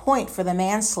shall appoint for the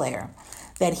manslayer,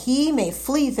 that he may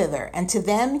flee thither, and to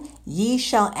them ye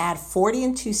shall add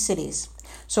 42 cities.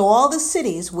 So all the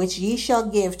cities which ye shall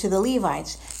give to the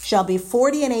Levites shall be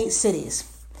 48 cities.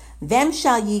 Them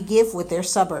shall ye give with their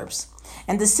suburbs.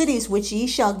 And the cities which ye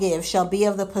shall give shall be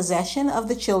of the possession of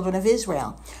the children of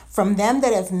Israel. From them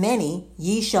that have many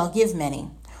ye shall give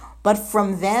many, but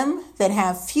from them that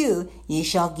have few ye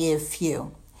shall give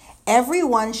few. Every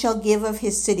one shall give of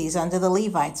his cities unto the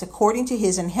Levites according to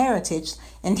his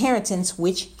inheritance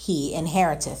which he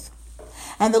inheriteth.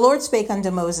 And the Lord spake unto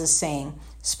Moses, saying,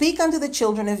 Speak unto the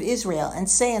children of Israel, and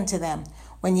say unto them,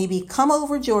 When ye be come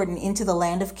over Jordan into the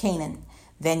land of Canaan,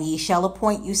 then ye shall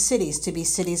appoint you cities to be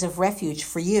cities of refuge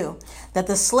for you, that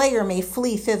the slayer may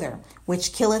flee thither,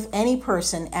 which killeth any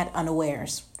person at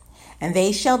unawares. And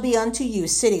they shall be unto you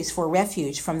cities for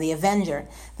refuge from the avenger,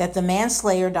 that the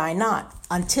manslayer die not,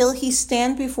 until he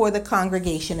stand before the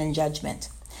congregation in judgment.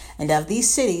 And of these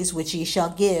cities which ye shall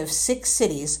give, 6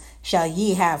 cities shall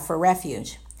ye have for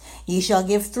refuge. Ye shall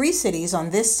give 3 cities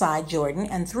on this side Jordan,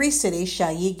 and 3 cities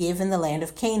shall ye give in the land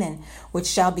of Canaan, which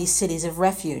shall be cities of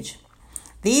refuge.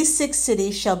 These 6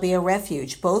 cities shall be a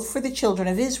refuge, both for the children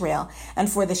of Israel, and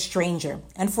for the stranger,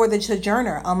 and for the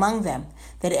sojourner among them,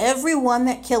 that every one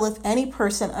that killeth any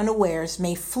person unawares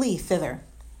may flee thither.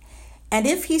 And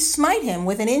if he smite him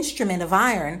with an instrument of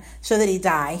iron, so that he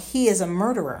die, he is a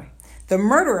murderer. The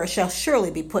murderer shall surely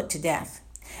be put to death.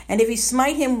 And if he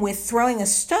smite him with throwing a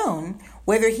stone,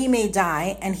 whether he may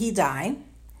die, and he die,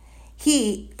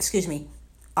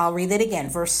 I'll read that again,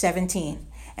 verse 17.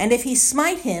 And if he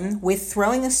smite him with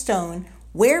throwing a stone,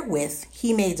 wherewith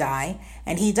he may die,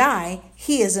 and he die,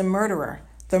 he is a murderer.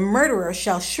 The murderer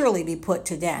shall surely be put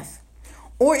to death.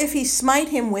 Or if he smite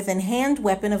him with an hand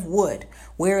weapon of wood,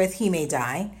 wherewith he may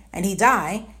die, and he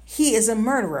die, he is a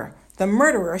murderer. The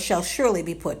murderer shall surely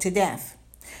be put to death.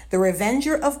 The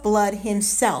revenger of blood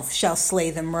himself shall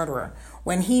slay the murderer.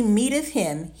 When he meeteth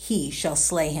him, he shall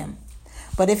slay him.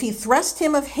 But if he thrust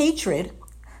him of hatred,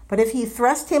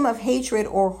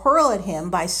 or hurl at him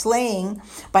by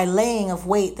laying of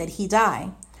weight that he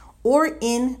die,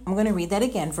 I'm going to read that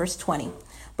again, verse 20.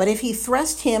 But if he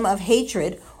thrust him of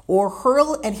hatred, or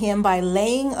hurl at him by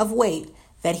laying of weight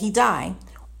that he die,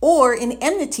 or in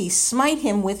enmity smite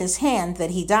him with his hand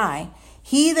that he die,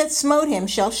 he that smote him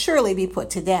shall surely be put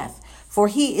to death, for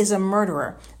he is a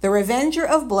murderer. The revenger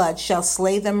of blood shall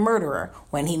slay the murderer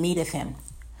when he meeteth him.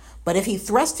 But if he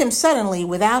thrust him suddenly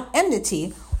without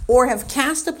enmity, or have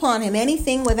cast upon him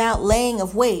anything without laying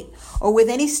of weight, or with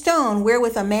any stone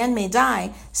wherewith a man may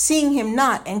die, seeing him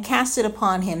not, and cast it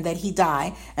upon him that he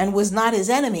die, and was not his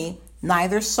enemy,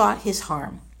 neither sought his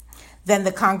harm, then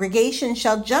the congregation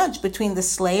shall judge between the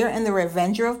slayer and the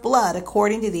revenger of blood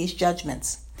according to these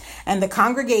judgments. And the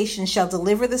congregation shall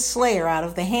deliver the slayer out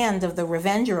of the hand of the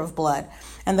revenger of blood,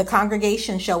 and the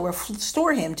congregation shall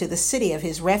restore him to the city of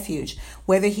his refuge,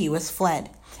 whither he was fled.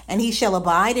 And he shall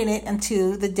abide in it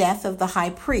unto the death of the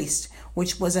high priest,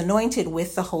 which was anointed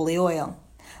with the holy oil.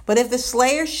 But if the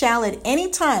slayer shall at any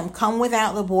time come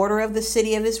without the border of the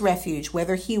city of his refuge,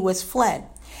 whither he was fled,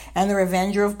 and the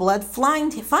revenger of blood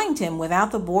find him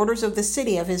without the borders of the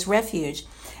city of his refuge,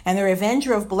 and the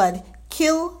revenger of blood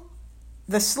kill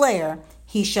the slayer,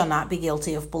 he shall not be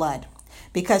guilty of blood,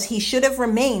 because he should have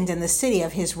remained in the city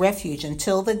of his refuge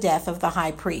until the death of the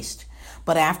high priest.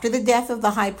 But after the death of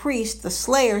the high priest, the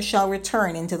slayer shall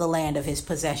return into the land of his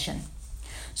possession.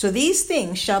 So these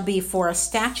things shall be for a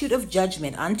statute of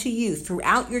judgment unto you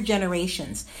throughout your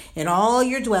generations, in all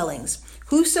your dwellings.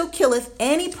 Whoso killeth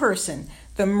any person,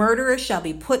 the murderer shall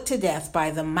be put to death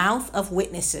by the mouth of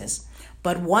witnesses.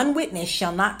 But one witness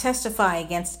shall not testify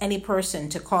against any person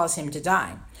to cause him to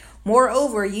die.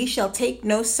 Moreover, ye shall take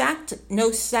no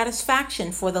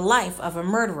satisfaction for the life of a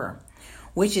murderer,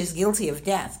 which is guilty of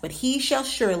death, but he shall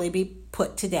surely be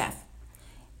put to death.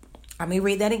 Let me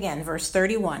read that again, verse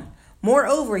 31.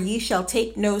 Moreover, ye shall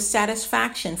take no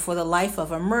satisfaction for the life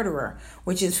of a murderer,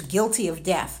 which is guilty of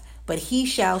death, but he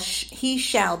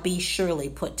shall be surely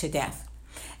put to death.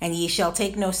 And ye shall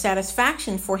take no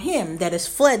satisfaction for him that is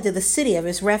fled to the city of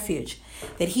his refuge,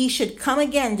 that he should come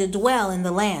again to dwell in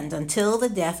the land until the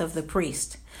death of the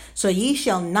priest. So ye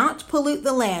shall not pollute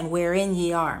the land wherein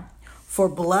ye are. For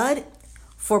blood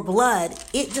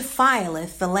it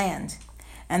defileth the land,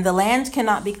 and the land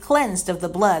cannot be cleansed of the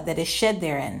blood that is shed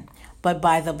therein, but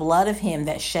by the blood of him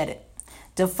that shed it.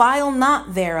 Defile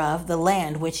not thereof the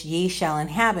land which ye shall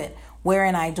inhabit,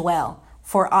 wherein I dwell.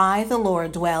 For I, the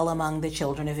Lord, dwell among the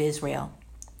children of Israel.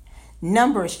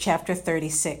 Numbers chapter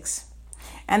 36.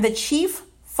 And the chief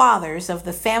fathers of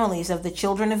the families of the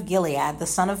children of Gilead, the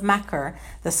son of Machir,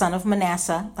 the son of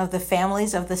Manasseh, of the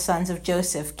families of the sons of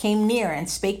Joseph, came near and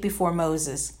spake before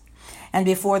Moses, and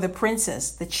before the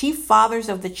princes, the chief fathers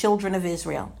of the children of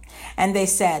Israel. And they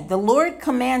said, the Lord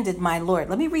commanded my Lord.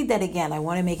 Let me read that again. I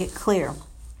want to make it clear.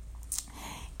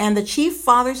 And the chief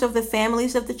fathers of the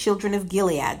families of the children of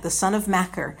Gilead, the son of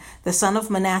Machir, the son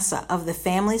of Manasseh, of the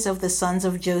families of the sons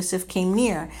of Joseph, came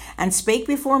near and spake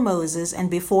before Moses and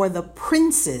before the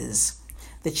princes,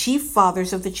 the chief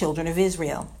fathers of the children of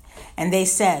Israel. And they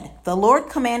said, the Lord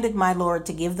commanded my Lord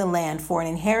to give the land for an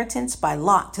inheritance by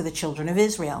lot to the children of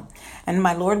Israel. And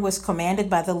my Lord was commanded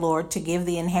by the Lord to give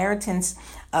the inheritance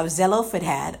of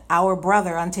Zelophehad, our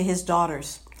brother, unto his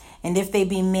daughters. And if they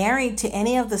be married to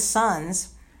any of the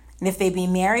sons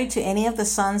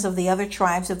of the other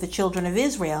tribes of the children of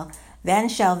Israel, then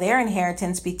shall their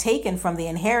inheritance be taken from the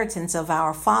inheritance of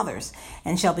our fathers,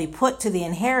 and shall be put to the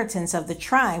inheritance of the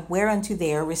tribe whereunto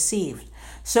they are received.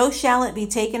 So shall it be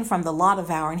taken from the lot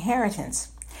of our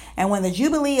inheritance. And when the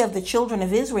jubilee of the children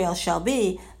of Israel shall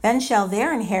be, then shall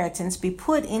their inheritance be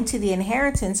put into the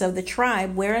inheritance of the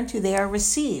tribe whereunto they are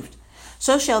received.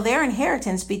 So shall their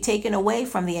inheritance be taken away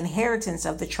from the inheritance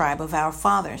of the tribe of our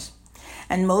fathers.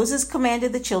 And Moses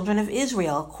commanded the children of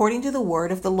Israel according to the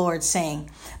word of the Lord, saying,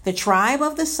 the tribe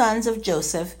of the sons of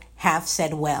Joseph hath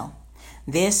said well.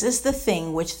 This is the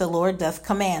thing which the Lord doth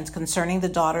command concerning the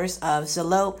daughters of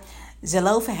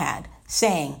Zelophehad,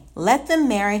 saying, Let them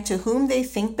marry to whom they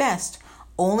think best.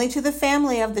 Only to the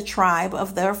family of the tribe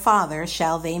of their father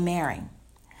shall they marry.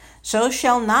 So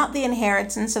shall not the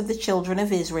inheritance of the children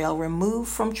of Israel remove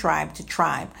from tribe to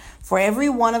tribe, for every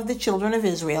one of the children of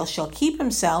Israel shall keep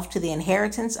himself to the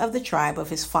inheritance of the tribe of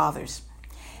his fathers.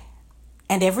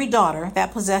 And every daughter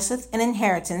that possesseth an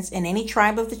inheritance in any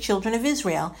tribe of the children of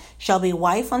Israel shall be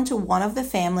wife unto one of the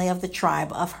family of the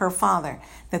tribe of her father,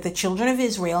 that the children of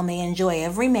Israel may enjoy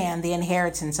every man the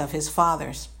inheritance of his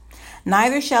fathers.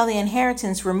 Neither shall the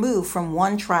inheritance remove from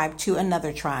one tribe to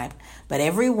another tribe, but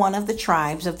every one of the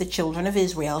tribes of the children of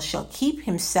Israel shall keep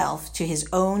himself to his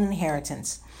own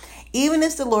inheritance. Even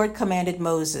as the Lord commanded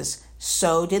Moses,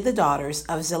 so did the daughters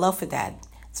of Zelophehad.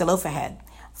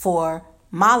 For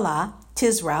Mahlah,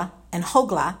 Tisra, and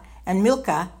Hoglah, and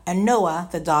Milcah, and Noah,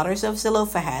 the daughters of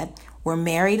Zelophehad, were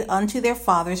married unto their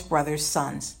father's brothers'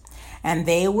 sons. And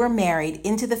they were married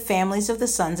into the families of the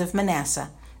sons of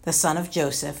Manasseh, the son of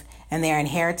Joseph, and their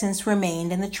inheritance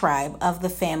remained in the tribe of the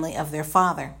family of their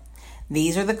father.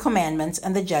 These are the commandments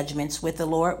and the judgments which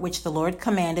the Lord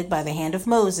commanded by the hand of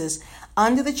Moses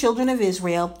unto the children of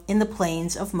Israel in the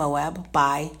plains of Moab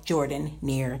by Jordan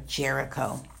near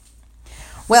Jericho.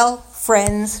 Well,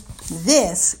 friends,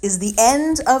 this is the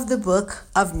end of the book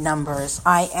of Numbers.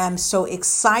 I am so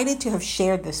excited to have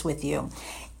shared this with you.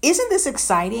 Isn't this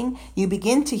exciting? You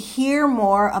begin to hear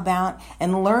more about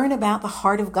and learn about the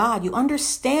heart of God. You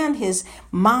understand his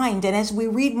mind. And as we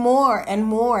read more and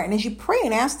more, and as you pray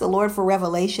and ask the Lord for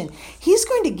revelation, he's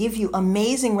going to give you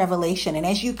amazing revelation. And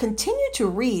as you continue to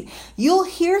read, you'll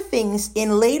hear things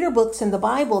in later books in the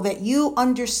Bible that you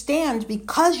understand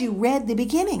because you read the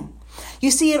beginning.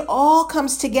 You see, it all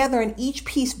comes together and each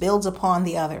piece builds upon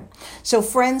the other. So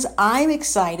friends, I'm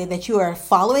excited that you are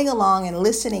following along and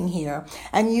listening here,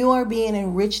 and you are being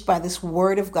enriched by this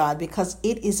word of God because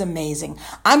it is amazing.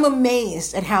 I'm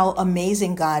amazed at how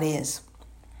amazing God is.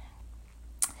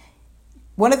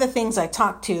 One of the things I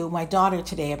talked to my daughter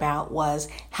today about was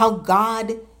how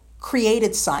God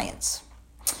created science.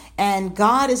 And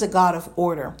God is a God of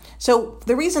order. So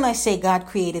the reason I say God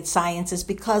created science is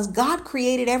because God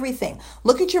created everything.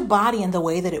 Look at your body and the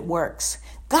way that it works.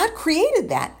 God created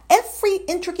that, every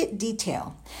intricate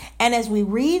detail. And as we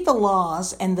read the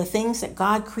laws and the things that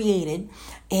God created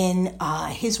in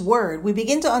his word, we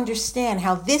begin to understand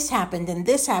how this happened and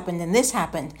this happened and this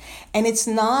happened. And it's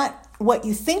not what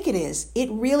you think it is.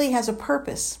 It really has a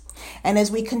purpose. And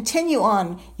as we continue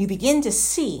on, you begin to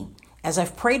see, as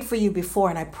I've prayed for you before,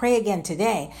 and I pray again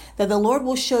today, that the Lord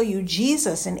will show you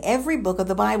Jesus in every book of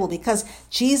the Bible, because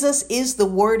Jesus is the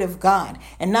Word of God.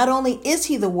 And not only is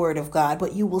he the Word of God,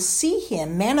 but you will see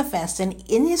him manifest in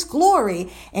his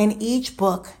glory in each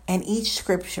book and each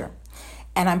scripture.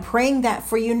 And I'm praying that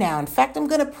for you now. In fact, I'm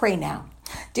going to pray now.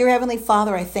 Dear Heavenly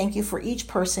Father, I thank you for each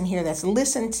person here that's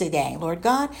listened today. Lord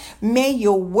God, may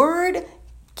your word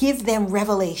give them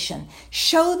revelation.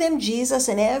 Show them Jesus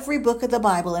in every book of the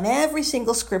Bible, in every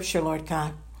single scripture, Lord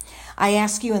God. I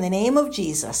ask you in the name of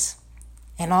Jesus.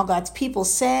 And all God's people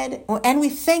said, and we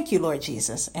thank you, Lord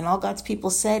Jesus. And all God's people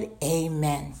said,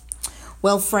 amen.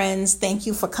 Well, friends, thank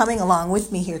you for coming along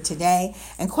with me here today.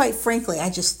 And quite frankly, I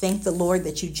just thank the Lord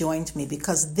that you joined me,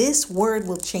 because this word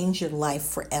will change your life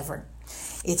forever.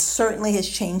 It certainly has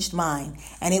changed mine,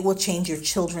 and it will change your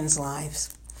children's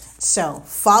lives. So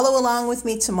follow along with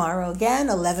me tomorrow again,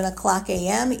 11 o'clock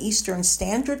a.m. Eastern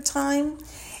Standard Time.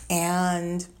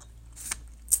 And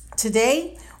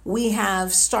today we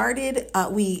have started,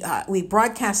 we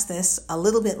broadcast this a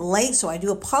little bit late, so I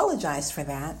do apologize for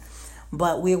that.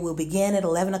 But we will begin at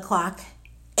 11 o'clock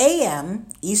a.m.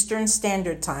 Eastern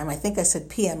Standard Time. I think I said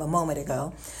p.m. a moment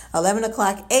ago. 11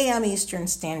 o'clock a.m. Eastern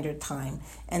Standard Time.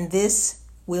 And this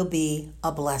will be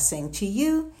a blessing to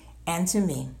you and to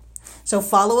me. So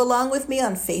follow along with me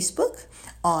on Facebook,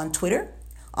 on Twitter,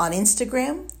 on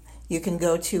Instagram. You can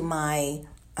go to my,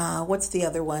 my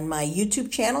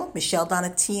YouTube channel, Michelle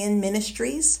Donatian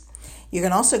Ministries. You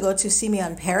can also go to see me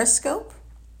on Periscope.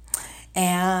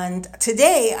 And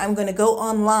today I'm going to go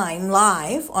online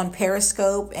live on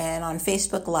Periscope and on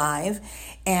Facebook Live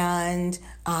and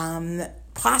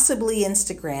possibly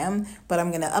Instagram, but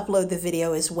I'm going to upload the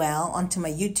video as well onto my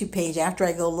YouTube page after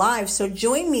I go live. So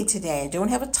join me today. I don't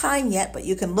have a time yet, but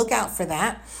you can look out for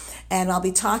that. And I'll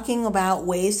be talking about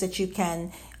ways that you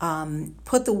can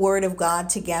put the Word of God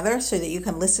together so that you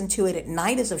can listen to it at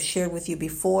night, as I've shared with you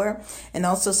before, and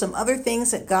also some other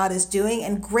things that God is doing.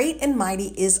 And great and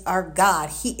mighty is our God.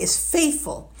 He is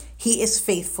faithful. He is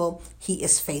faithful. He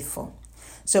is faithful.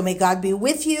 So may God be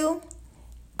with you.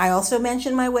 I also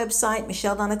mentioned my website,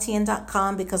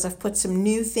 michelledonatian.com, because I've put some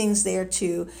new things there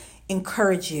to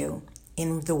encourage you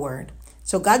in the Word.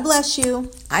 So God bless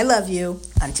you. I love you.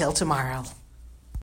 Until tomorrow.